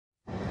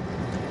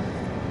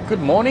Good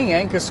morning,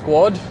 Anchor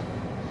Squad.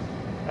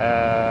 Feeling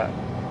a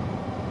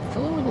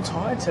little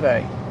tired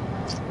today.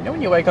 You know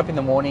when you wake up in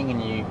the morning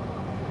and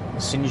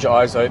as soon as your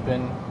eyes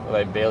open, or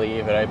they barely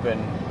even open,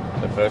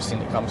 the first thing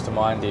that comes to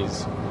mind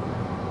is,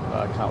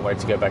 I can't wait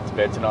to go back to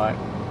bed tonight.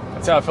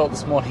 That's how I felt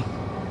this morning.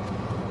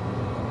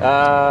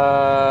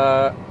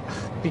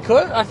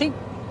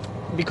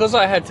 Because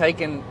I had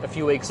taken a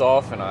few weeks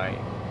off and I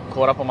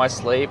caught up on my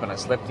sleep and I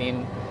slept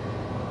in,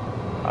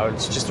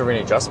 it's just a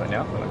readjustment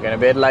now. I'm going to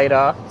bed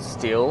later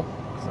still.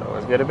 So I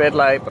always go to bed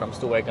late, but I'm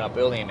still waking up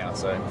early now,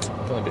 so I'm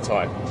feeling a bit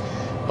tired.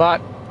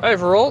 But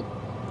overall,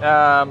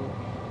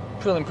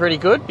 feeling pretty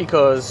good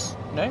because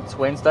it's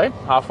Wednesday,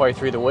 halfway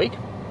through the week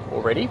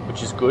already,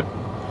 which is good.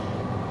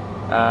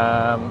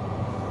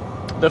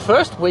 The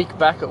first week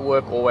back at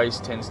work always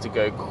tends to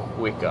go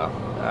quicker,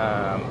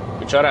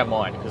 which I don't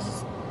mind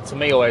because to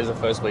me always the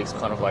first week's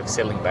kind of like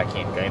settling back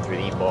in, going through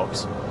the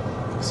inbox,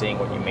 seeing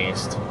what you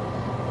missed,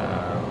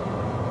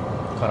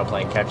 kind of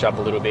playing catch up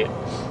a little bit,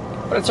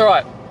 but it's all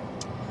right.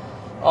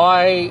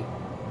 I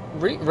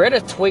read a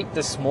tweet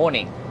this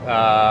morning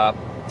that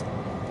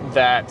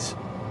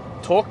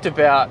talked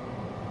about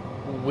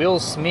Will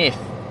Smith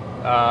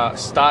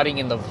starting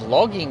in the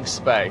vlogging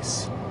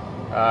space.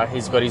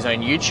 He's got his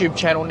own YouTube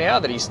channel now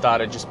that he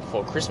started just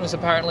before Christmas,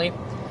 apparently.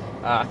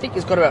 I think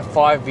he's got about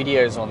 5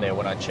 videos on there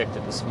when I checked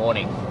it this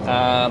morning.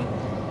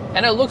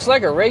 And it looks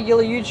like a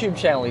regular YouTube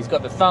channel. He's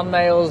got the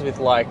thumbnails with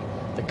like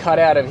the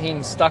cutout of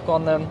him stuck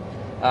on them.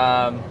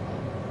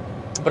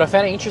 But I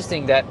found it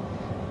interesting that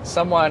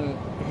someone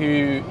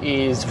who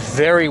is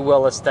very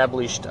well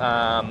established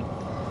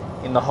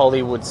in the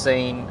Hollywood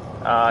scene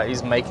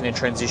is making a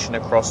transition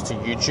across to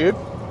YouTube.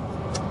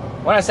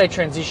 When I say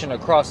transition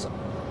across,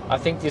 I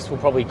think this will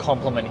probably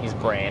complement his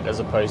brand as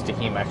opposed to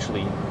him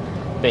actually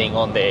being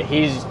on there.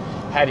 He's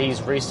had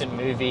his recent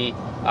movie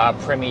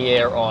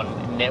premiere on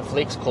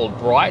Netflix called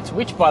Bright,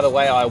 which, by the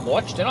way, I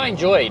watched and I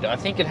enjoyed. I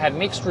think it had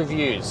mixed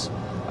reviews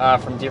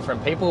from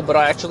different people, but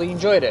I actually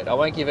enjoyed it. I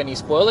won't give any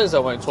spoilers. I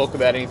won't talk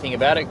about anything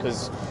about it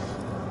because,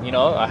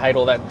 I hate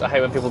all that. I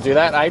hate when people do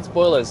that. I hate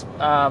spoilers.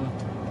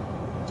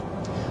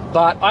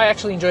 But I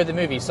actually enjoyed the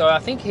movie, so I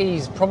think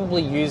he's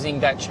probably using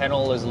that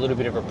channel as a little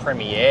bit of a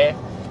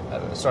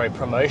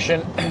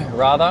promotion,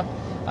 rather.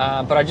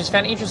 But I just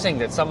found it interesting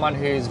that someone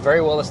who's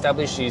very well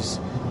established is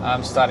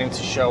starting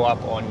to show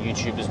up on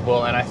YouTube as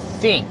well. And I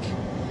think,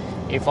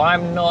 if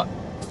I'm not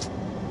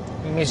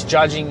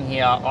misjudging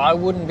here, I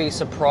wouldn't be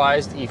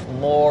surprised if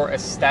more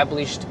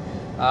established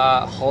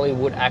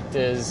Hollywood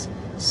actors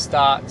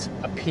start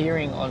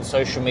appearing on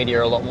social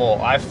media a lot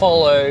more. I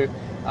follow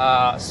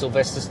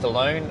Sylvester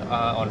Stallone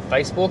on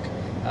Facebook.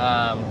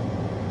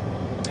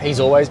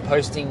 He's always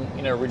posting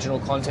original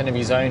content of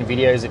his own,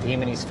 videos of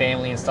him and his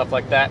family and stuff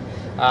like that.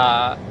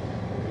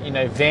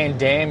 Van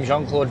Damme,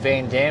 Jean-Claude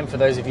Van Damme, for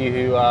those of you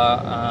who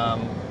are,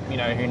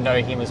 who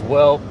know him as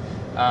well,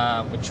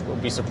 which will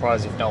be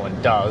surprised if no one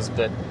does,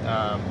 but,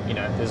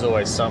 there's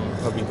always some,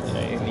 probably,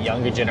 in the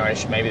younger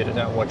generation maybe that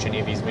don't watch any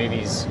of his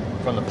movies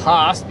from the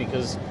past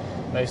because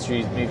most of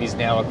his movies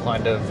now are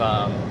kind of,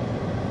 I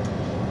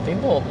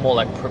think more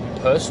like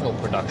personal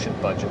production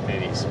budget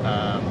movies.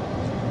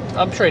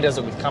 I'm sure he does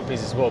it with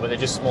companies as well, but they're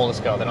just smaller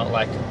scale. They're not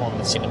like on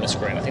the cinema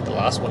screen. I think the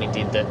last one he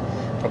did that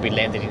probably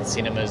landed in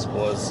cinemas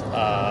was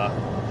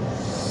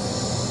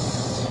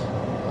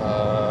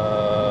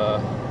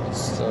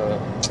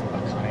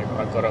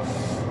I've got a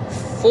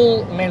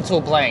full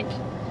mental blank.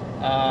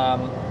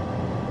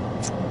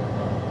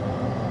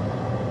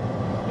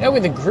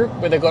 With the group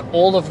where they got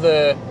all of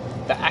the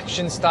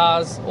action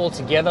stars all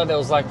together. There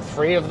was like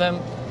 3 of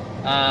them.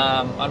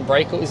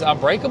 Unbreakables?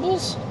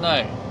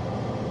 No.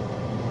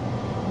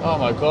 Oh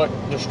my god,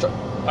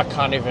 I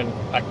can't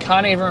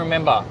even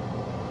remember.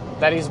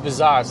 That is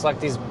bizarre. It's like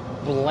this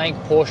blank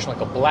portion,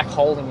 like a black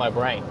hole in my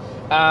brain.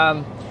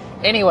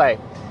 Anyway,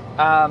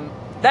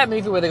 that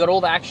movie where they got all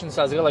the action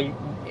stars.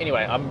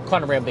 Anyway, I'm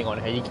kind of rambling on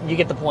here. You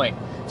get the point.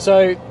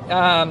 So,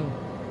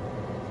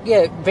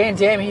 Van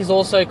Damme, he's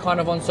also kind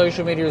of on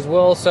social media as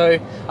well. So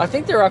I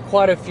think there are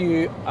quite a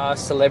few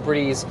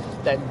celebrities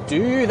that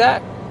do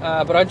that.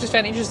 But I just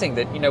found it interesting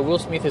that Will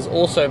Smith has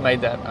also made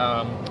that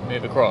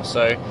move across.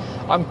 So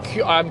I'm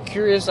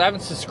curious. I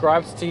haven't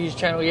subscribed to his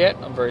channel yet.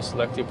 I'm very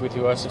selective with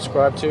who I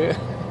subscribe to.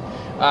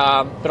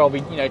 But I'll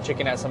be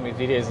checking out some of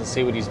his videos and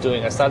see what he's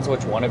doing. I started to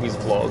watch one of his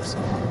vlogs,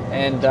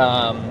 and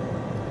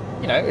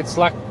it's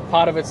like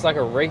part of it's like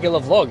a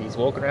regular vlog. He's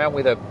walking around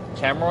with a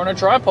camera on a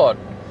tripod,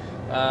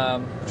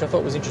 which I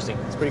thought was interesting.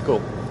 It's pretty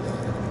cool.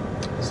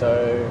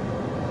 So.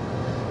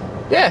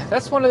 Yeah,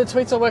 that's one of the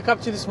tweets I woke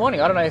up to this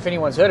morning. I don't know if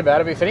anyone's heard about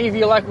it, but if any of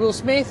you like Will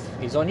Smith,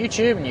 he's on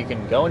YouTube and you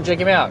can go and check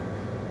him out.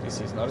 This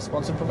is not a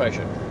sponsored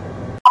promotion.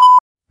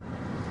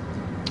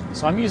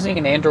 So I'm using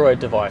an Android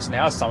device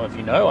now, as some of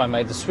you know. I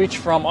made the switch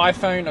from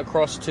iPhone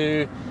across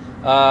to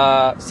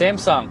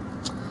Samsung.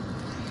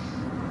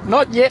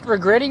 Not yet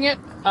regretting it,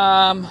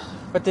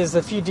 but there's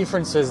a few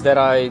differences that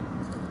are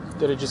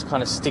just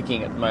kind of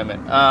sticking at the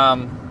moment.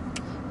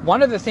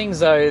 One of the things,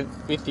 though,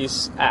 with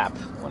this app,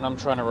 when I'm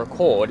trying to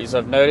record, is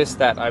I've noticed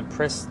that I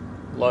press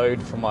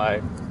load for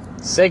my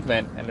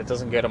segment, and it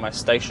doesn't go to my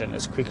station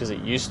as quick as it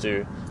used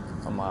to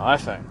on my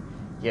iPhone.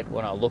 Yet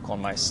when I look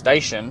on my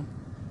station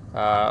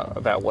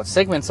about what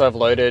segments I've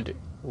loaded,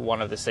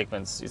 one of the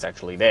segments is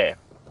actually there.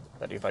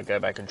 But if I go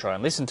back and try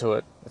and listen to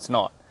it, it's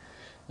not.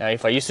 Now,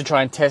 if I used to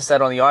try and test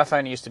that on the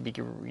iPhone, it used to be,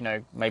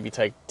 maybe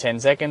take 10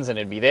 seconds and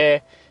it'd be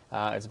there.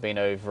 It's been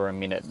over a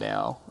minute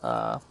now.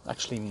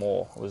 Actually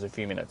more. It was a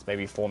few minutes,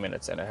 maybe 4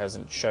 minutes, and it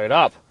hasn't showed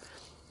up.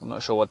 I'm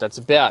not sure what that's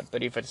about,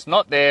 but if it's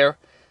not there,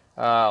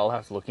 I'll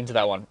have to look into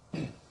that one.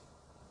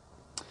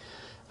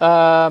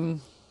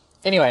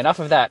 Anyway, enough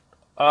of that.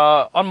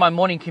 On my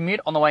morning commute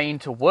on the way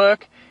into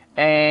work,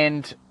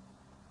 and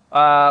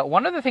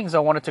one of the things I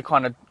wanted to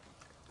kind of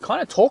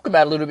talk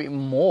about a little bit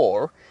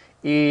more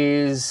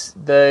is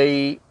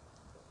the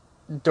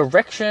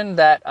direction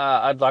that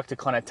I'd like to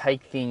kind of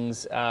take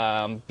things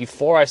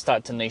before I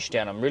start to niche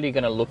down. I'm really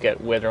going to look at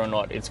whether or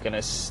not it's going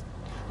to...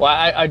 Well,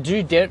 I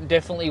do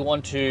definitely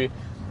want to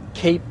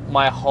keep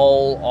my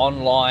whole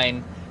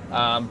online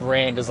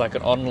brand as like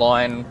an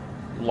online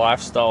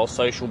lifestyle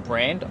social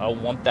brand. I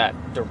want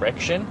that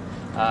direction,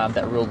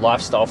 that real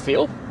lifestyle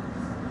feel.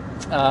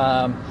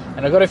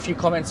 And I got a few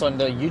comments on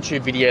the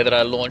YouTube video that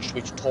I launched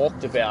which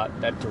talked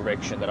about that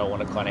direction that I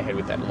want to kind of head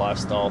with, that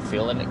lifestyle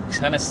feel, and it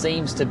kind of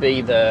seems to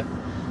be the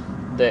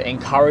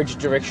encouraged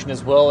direction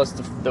as well as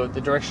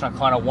the direction I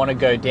kind of want to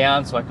go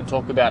down, so I can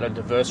talk about a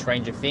diverse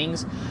range of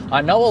things.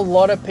 I know a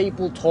lot of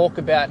people talk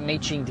about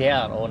niching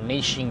down or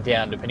niching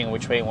down, depending on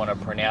which way you want to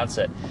pronounce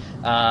it,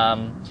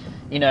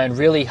 and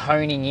really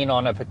honing in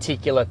on a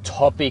particular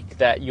topic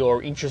that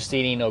you're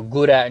interested in or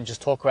good at and just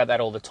talk about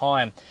that all the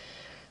time.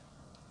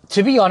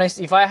 To be honest,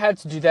 if I had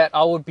to do that,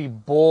 I would be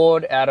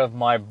bored out of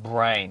my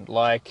brain.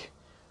 Like,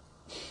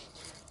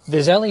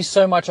 there's only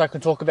so much I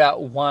can talk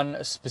about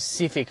one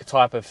specific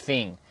type of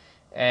thing.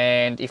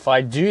 And if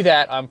I do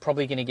that, I'm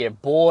probably going to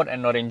get bored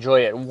and not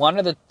enjoy it. One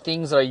of the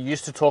things that I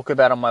used to talk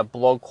about on my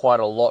blog quite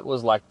a lot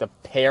was like the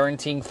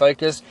parenting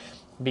focus,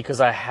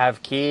 because I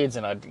have kids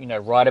and I,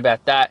 write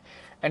about that.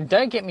 And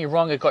don't get me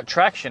wrong, it got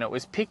traction. It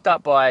was picked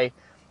up by,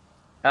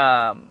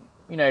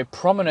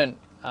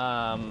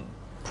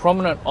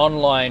 prominent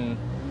online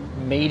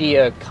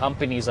media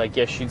companies, I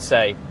guess you'd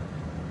say,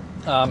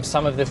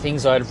 some of the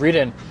things I'd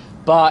written,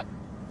 but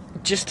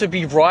just to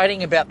be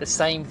writing about the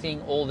same thing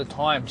all the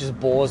time just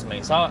bores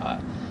me. So,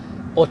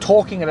 or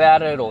talking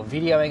about it or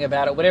videoing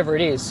about it, whatever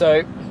it is.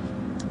 So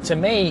to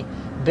me,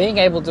 being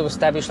able to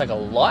establish like a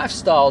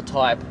lifestyle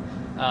type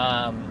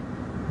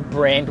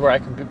brand where I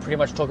can pretty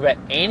much talk about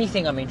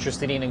anything I'm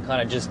interested in and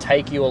kind of just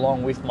take you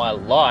along with my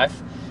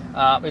life,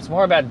 it's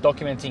more about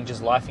documenting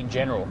just life in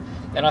general.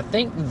 And I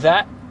think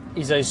that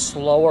is a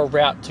slower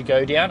route to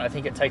go down. I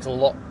think it takes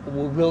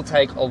will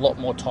take a lot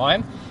more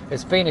time.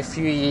 It's been a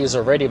few years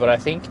already, but I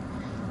think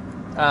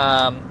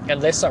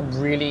unless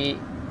I'm really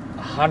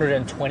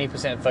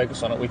 120%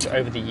 focused on it, which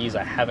over the years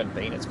I haven't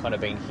been, it's kind of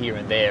been here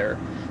and there.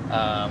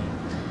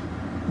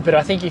 But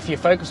I think if you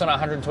focus on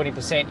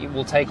 120%, it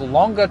will take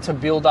longer to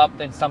build up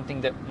than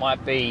something that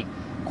might be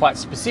quite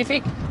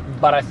specific,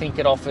 but I think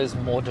it offers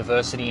more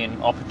diversity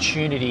and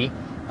opportunity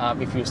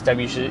if you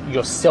establish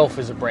yourself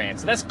as a brand.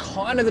 So that's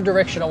kind of the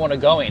direction I want to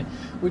go in,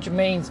 which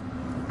means,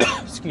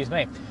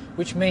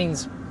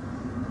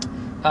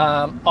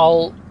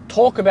 I'll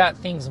talk about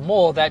things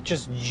more that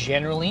just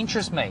generally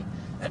interest me,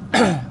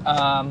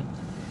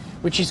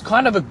 which is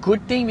kind of a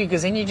good thing,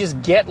 because then you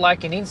just get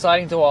like an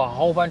insight into a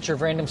whole bunch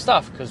of random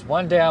stuff. Because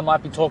one day I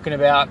might be talking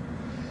about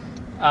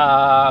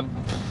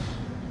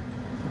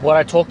what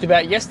I talked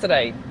about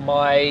yesterday,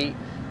 my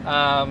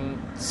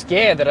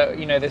scare that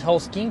this whole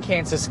skin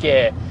cancer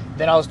scare.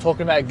 Then I was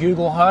talking about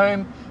Google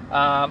Home.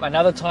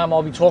 Another time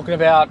I'll be talking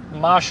about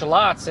martial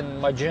arts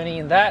and my journey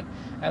in that.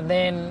 And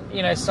then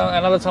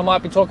another time I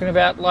might be talking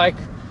about like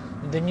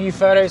the new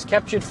photos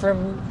captured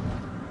from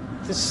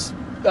this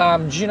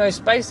Juno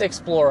Space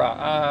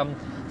Explorer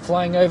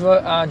flying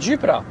over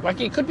Jupiter.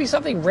 Like, it could be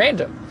something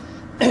random.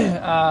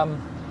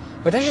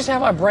 But that's just how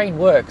my brain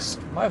works.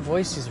 My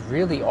voice is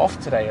really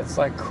off today. It's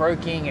like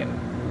croaking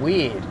and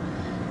weird.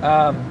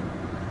 But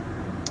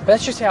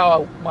that's just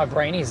how my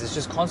brain is. It's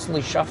just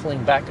constantly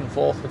shuffling back and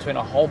forth between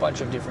a whole bunch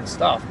of different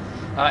stuff.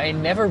 It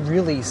never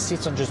really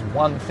sits on just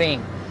one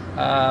thing.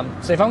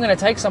 So if I'm going to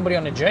take somebody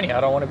on a journey, I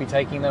don't want to be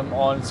taking them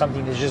on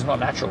something that's just not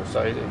natural.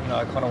 So,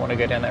 I kind of want to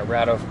go down that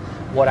route of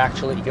what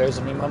actually goes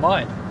on in my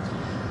mind.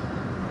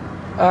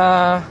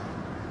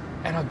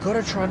 And I've got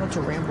to try not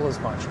to ramble as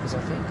much, because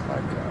I think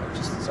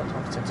just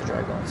sometimes tend to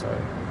drag on. So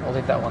I'll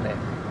leave that one there.